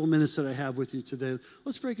last couple of minutes that I have with you today,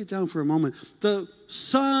 let's break it down for a moment. The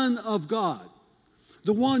Son of God,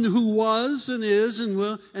 the one who was and is and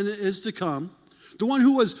will and is to come, the one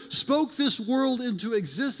who spoke this world into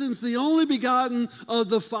existence, the only begotten of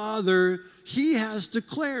the Father, he has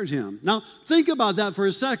declared him. Now, think about that for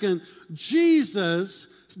a second. Jesus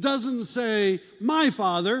doesn't say, my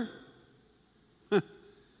Father.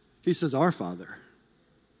 He says, our Father.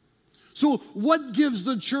 So what gives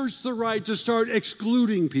the church the right to start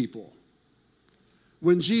excluding people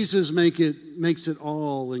when Jesus makes it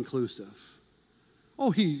all inclusive?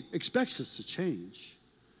 Oh, he expects us to change.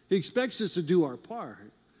 He expects us to do our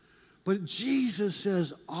part. But Jesus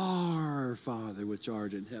says, our Father which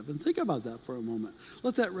art in heaven. Think about that for a moment.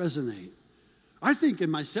 Let that resonate. I think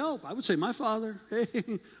in myself, I would say my Father. Hey, I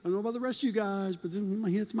don't know about the rest of you guys, but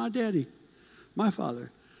it's my daddy, my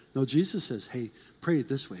Father. No, Jesus says, hey, pray it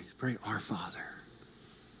this way. Pray, our Father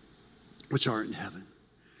which art in heaven.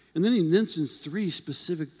 And then he mentions three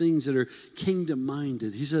specific things that are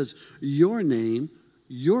kingdom-minded. He says, your name,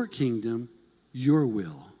 your kingdom, your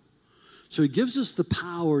will. So he gives us the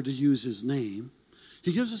power to use his name.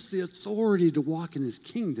 He gives us the authority to walk in his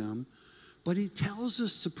kingdom, but he tells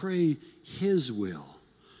us to pray his will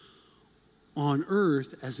on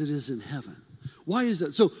earth as it is in heaven. Why is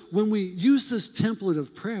that? So when we use this template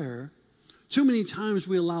of prayer, too many times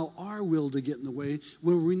we allow our will to get in the way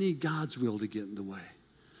where we need God's will to get in the way.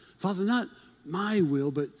 Father, not my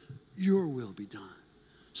will, but your will be done.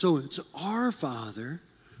 So it's our Father,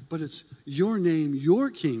 but it's your name, your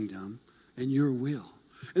kingdom, and your will.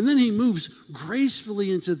 And then he moves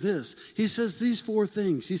gracefully into this. He says these four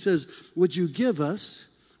things. He says, would you give us,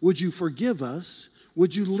 would you forgive us,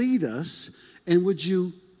 would you lead us, and would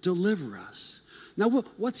you deliver us? Now,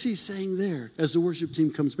 what's he saying there as the worship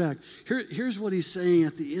team comes back? Here's what he's saying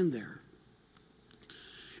at the end there.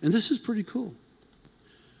 And this is pretty cool.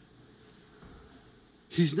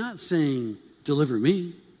 He's not saying, deliver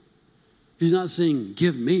me. He's not saying,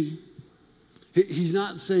 give me. He's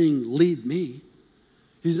not saying, lead me.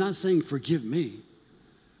 He's not saying, forgive me.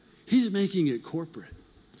 He's making it corporate.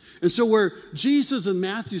 And so where Jesus in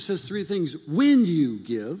Matthew says three things, when you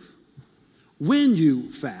give, when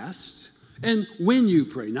you fast, and when you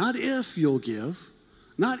pray. Not if you'll give,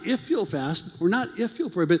 not if you'll fast, or not if you'll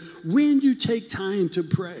pray, but when you take time to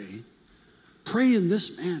pray, pray in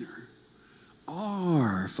this manner.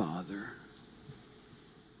 Our Father,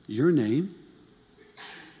 your name,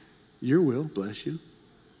 your will, bless you,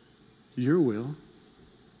 your will,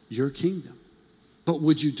 your kingdom. But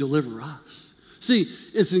would you deliver us? See,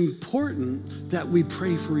 it's important that we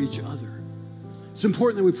pray for each other. It's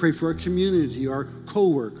important that we pray for our community, our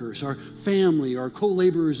co-workers, our family, our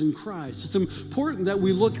co-laborers in Christ. It's important that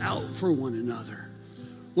we look out for one another.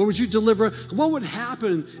 Lord, would you deliver? What would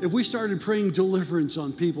happen if we started praying deliverance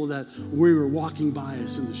on people that we were walking by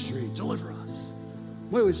us in the street? Deliver us.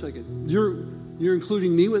 Wait a second. You're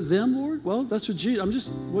including me with them, Lord? Well, that's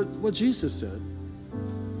what what Jesus said.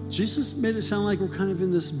 Jesus made it sound like we're kind of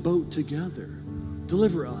in this boat together.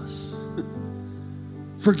 Deliver us.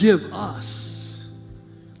 Forgive us.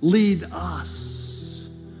 Lead us.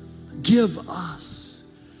 Give us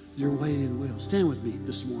your way and will. Stand with me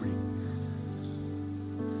this morning.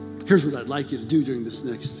 Here's what I'd like you to do during this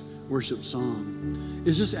next worship song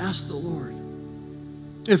is just ask the Lord.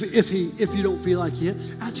 If you don't feel like it,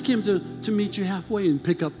 ask him to meet you halfway and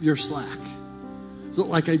pick up your slack. So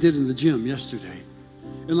like I did in the gym yesterday.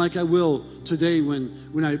 And like I will today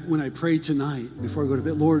when I pray tonight before I go to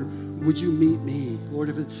bed, Lord, would you meet me? Lord,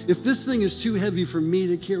 if this thing is too heavy for me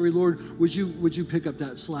to carry, Lord, would you pick up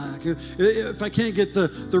that slack? If I can't get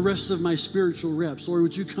the rest of my spiritual reps, Lord,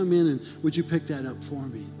 would you come in and would you pick that up for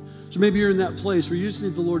me? So maybe you're in that place where you just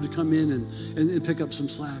need the Lord to come in and pick up some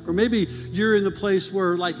slack. Or maybe you're in the place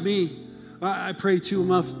where, like me, I pray too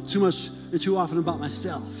much and too often about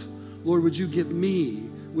myself. Lord, would you give me?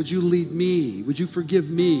 Would you lead me? Would you forgive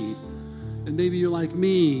me? And maybe you're like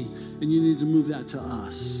me, and you need to move that to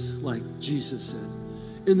us, like Jesus said.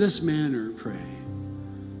 In this manner, pray.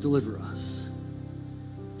 Deliver us.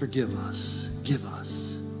 Forgive us. Give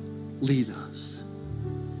us. Lead us.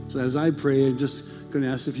 So as I pray, I'm just going to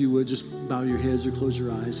ask if you would just bow your heads or close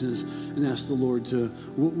your eyes and ask the Lord to,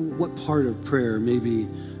 what part of prayer maybe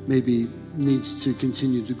needs to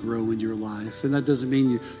continue to grow in your life. And that doesn't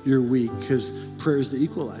mean you're weak, because prayer is the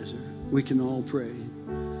equalizer. We can all pray.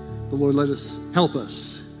 But Lord, help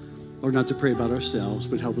us, Lord, not to pray about ourselves,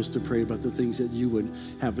 but help us to pray about the things that you would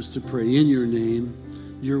have us to pray in your name,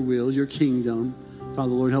 your will, your kingdom.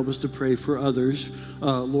 Father, Lord, help us to pray for others,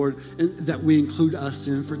 Lord, and that we include us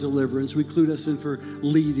in for deliverance. We include us in for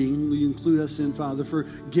leading. We include us in, Father, for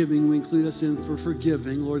giving. We include us in for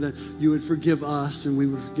forgiving. Lord, that you would forgive us and we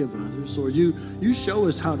would forgive others. Lord, you show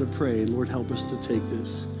us how to pray. Lord, help us to take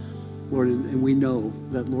this. Lord, and we know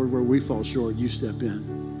that, Lord, where we fall short, you step in.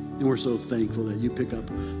 And we're so thankful that you pick up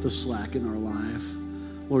the slack in our life.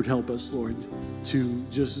 Lord, help us, Lord, to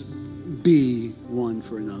just be one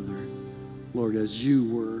for another. Lord, as you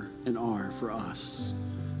were and are for us.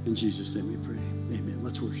 In Jesus' name we pray. Amen.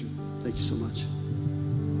 Let's worship. Thank you so much.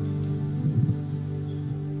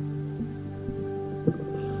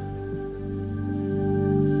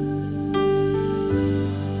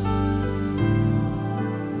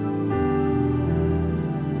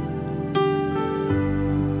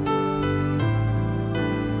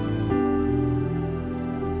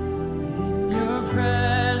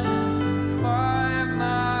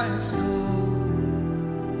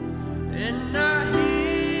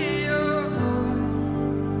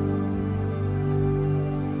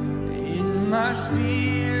 My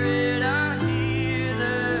spirit, I hear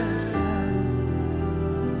the sound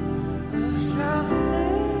of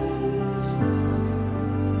salvation song.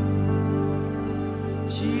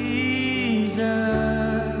 Jesus,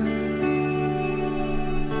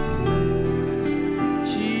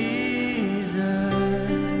 Jesus,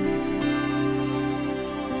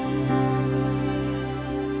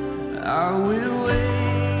 I will wait.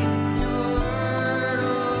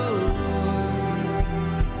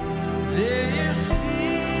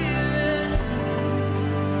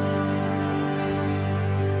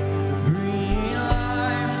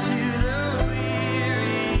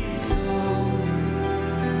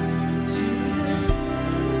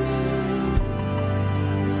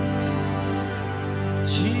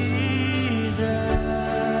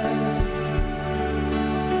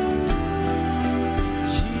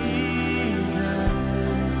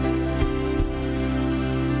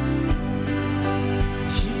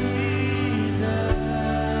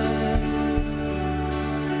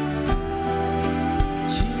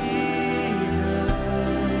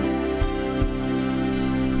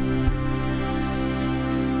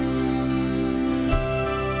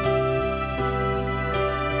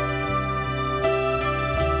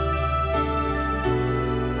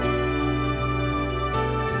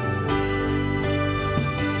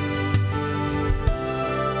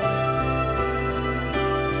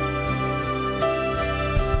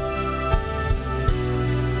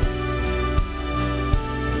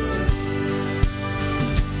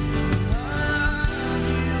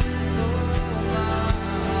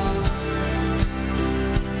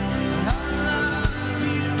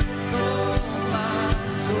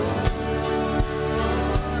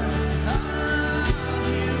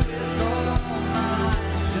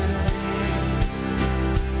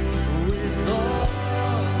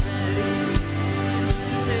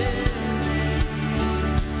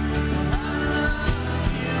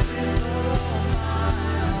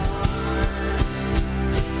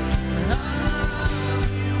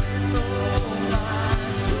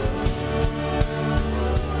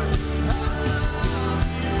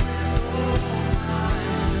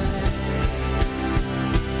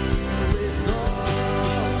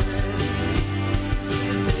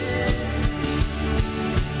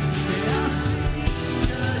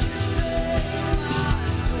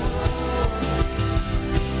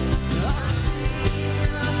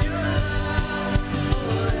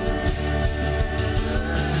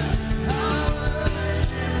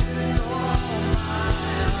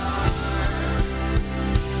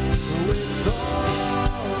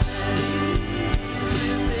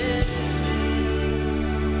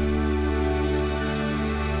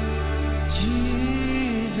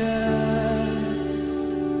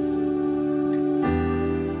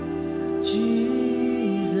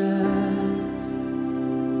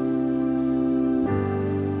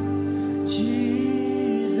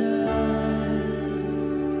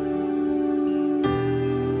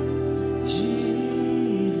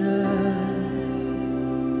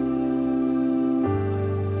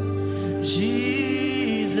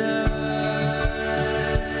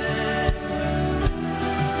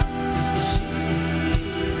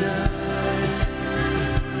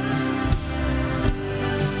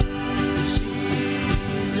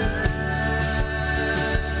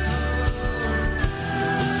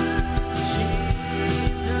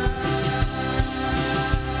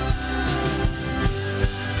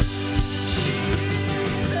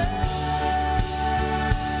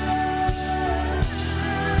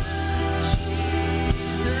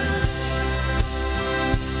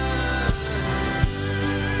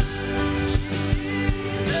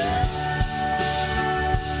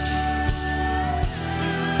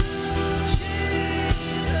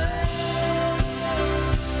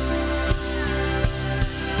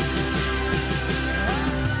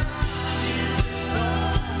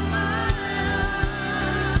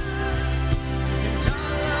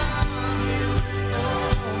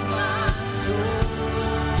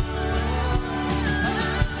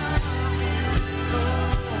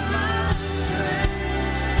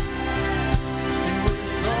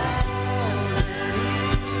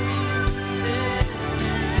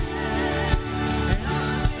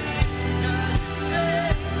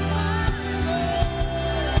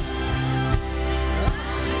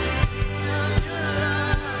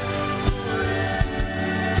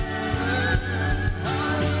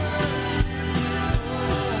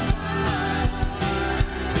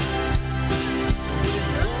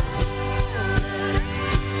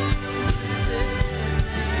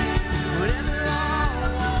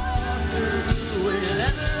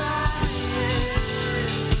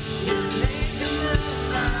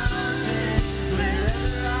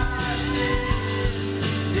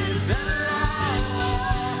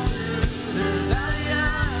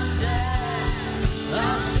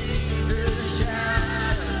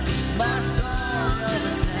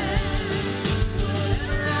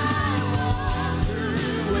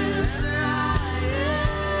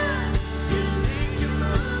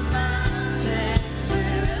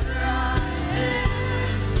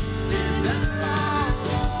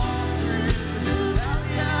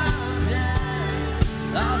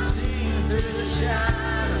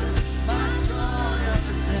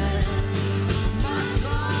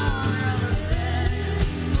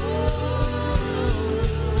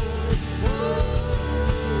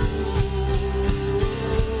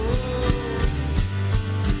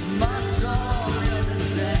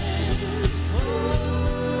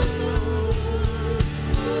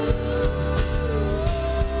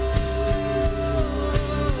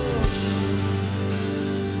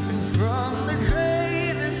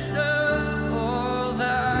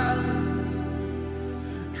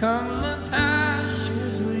 come the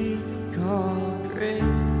pastures we call grace,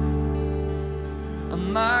 a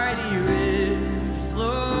mighty river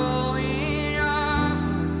flowing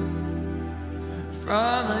upwards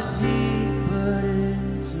from a deep but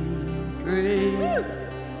empty grave.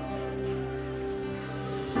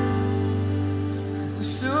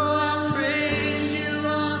 So I praise you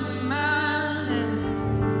on the mountain,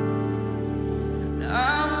 and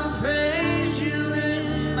I will praise you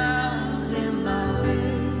in the mountain by way.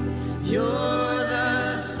 You're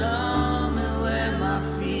the summit where my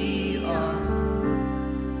feet are.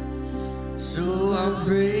 So I'll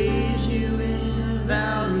praise you in the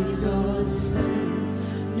valleys all the same.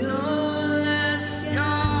 No less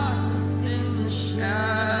God within the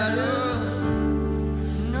shadows.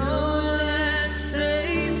 No less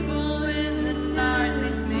faithful when the night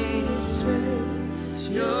leads me astray.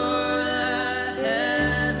 You're the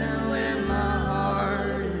heaven where my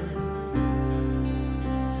heart is.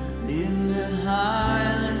 In the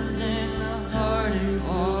highlands and the heartache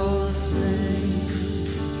all sing.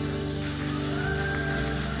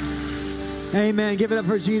 Amen. Give it up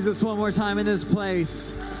for Jesus one more time in this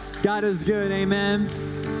place. God is good. Amen.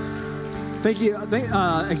 Thank you.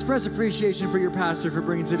 Express appreciation for your pastor for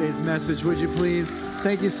bringing today's message, would you please?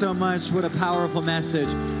 Thank you so much. What a powerful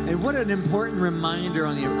message. And what an important reminder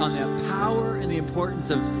on the power and the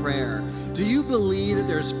importance of prayer. Do you believe that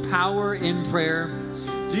there's power in prayer?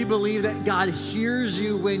 Do you believe that God hears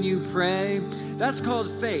you when you pray? That's called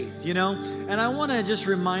faith, you know? And I want to just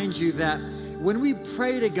remind you that when we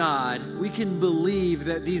pray to God, we can believe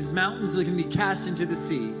that these mountains can be cast into the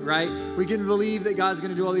sea, right? We can believe that God's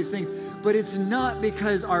going to do all these things. But it's not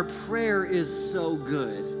because our prayer is so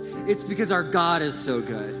good. It's because our God is so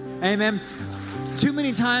good. Amen. Too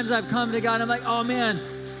many times I've come to God and I'm like, oh man,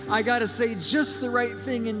 I got to say just the right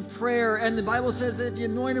thing in prayer. And the Bible says that if you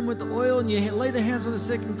anoint him with the oil and you lay the hands on the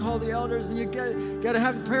sick and call the elders, and you got to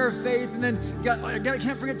have the prayer of faith, and then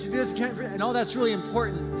can't forget to this, can't forget, and all that's really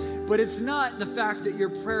important. But it's not the fact that your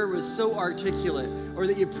prayer was so articulate, or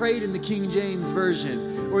that you prayed in the King James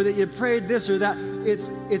Version, or that you prayed this or that. It's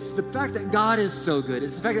the fact that God is so good.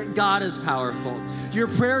 It's the fact that God is powerful. Your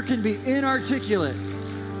prayer can be inarticulate.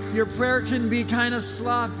 Your prayer can be kind of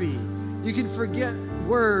sloppy. You can forget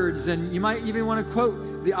words, and you might even want to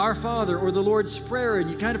quote the Our Father or the Lord's Prayer, and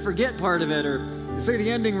you kind of forget part of it, or say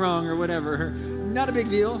the ending wrong or whatever. Not a big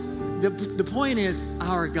deal. The point is,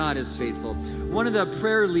 our God is faithful. One of the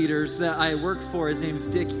prayer leaders that I work for, his name's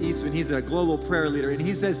Dick Eastman. He's a global prayer leader, and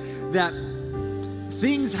he says that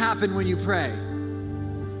things happen when you pray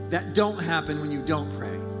that don't happen when you don't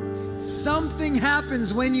pray. Something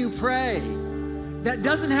happens when you pray that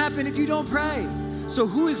doesn't happen if you don't pray. So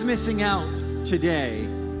who is missing out today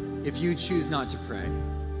if you choose not to pray?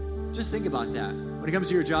 Just think about that. When it comes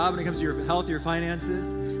to your job, when it comes to your health, your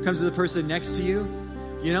finances, when it comes to the person next to you,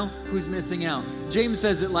 you know, who's missing out? James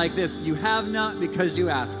says it like this: you have not because you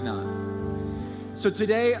ask not. So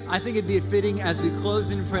today, I think it'd be fitting as we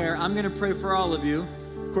close in prayer, I'm going to pray for all of you.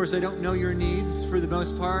 Of course, I don't know your needs for the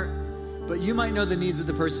most part, but you might know the needs of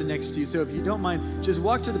the person next to you. So if you don't mind, just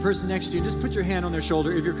walk to the person next to you and just put your hand on their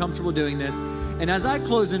shoulder if you're comfortable doing this. And as I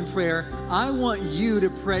close in prayer, I want you to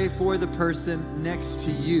pray for the person next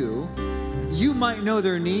to you. You might know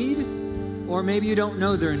their need, or maybe you don't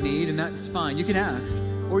know their need, and that's fine. You can ask,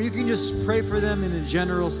 or you can just pray for them in a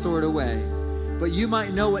general sort of way. But you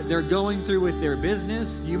might know what they're going through with their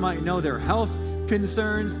business. You might know their health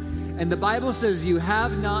concerns. And the Bible says you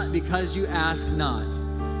have not because you ask not.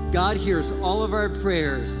 God hears all of our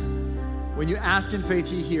prayers. When you ask in faith,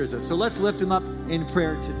 he hears us. So let's lift him up in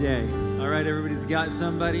prayer today. All right, everybody's got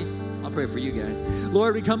somebody? I'll pray for you guys.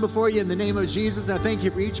 Lord, we come before you in the name of Jesus. I thank you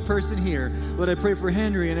for each person here. Lord, I pray for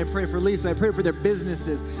Henry, and I pray for Lisa. I pray for their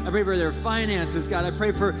businesses. I pray for their finances, God. I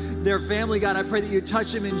pray for their family, God. I pray that you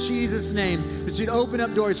touch them in Jesus' name, that you'd open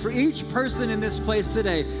up doors for each person in this place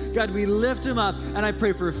today. God, we lift them up, and I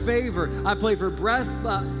pray for favor. I pray for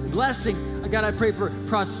blessings. God, I pray for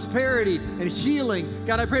prosperity and healing.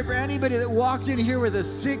 God, I pray for anybody that walked in here with a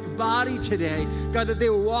sick body today, God, that they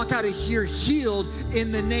will walk out of here healed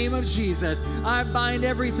in the name of Jesus. I bind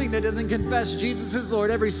everything that doesn't confess Jesus is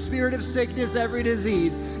Lord, every spirit of sickness, every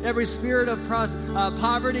disease, every spirit of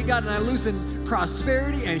poverty, God, and I loosen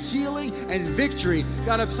prosperity and healing and victory.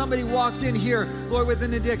 God, if somebody walked in here, Lord, with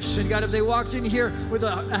an addiction, God, if they walked in here with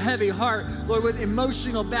a heavy heart, Lord, with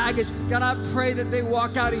emotional baggage, God, I pray that they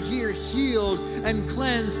walk out of here healed and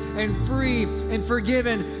cleansed and free and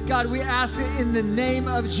forgiven. God, we ask it in the name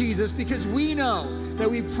of Jesus, because we know that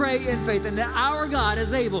we pray in faith and that our God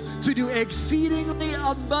is able to do exceedingly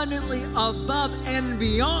abundantly above and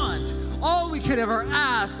beyond all we could ever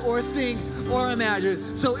ask or think or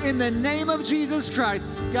imagine. So in the name of Jesus Christ,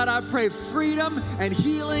 God, I pray freedom and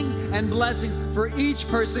healing and blessings for each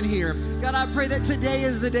person here. God, I pray that today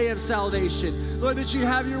is the day of salvation. Lord, that you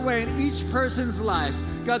have your way in each person's life.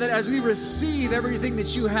 God, that as we receive everything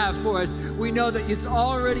that you have for us, we know that it's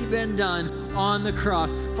already been done on the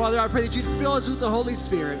cross. Father, I pray that you'd fill us with the Holy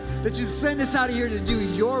Spirit, that you'd send us out of here to do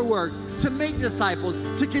your work, to make disciples,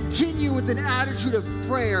 to continue with an attitude of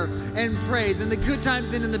prayer and praise in the good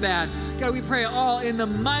times and in the bad. God, we pray all in the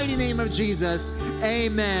mighty name of Jesus.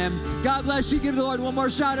 Amen. God bless you. Give the Lord one more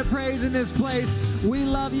shout of praise in this place. We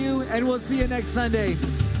love you, and we'll see you next Sunday.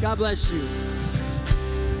 God bless you.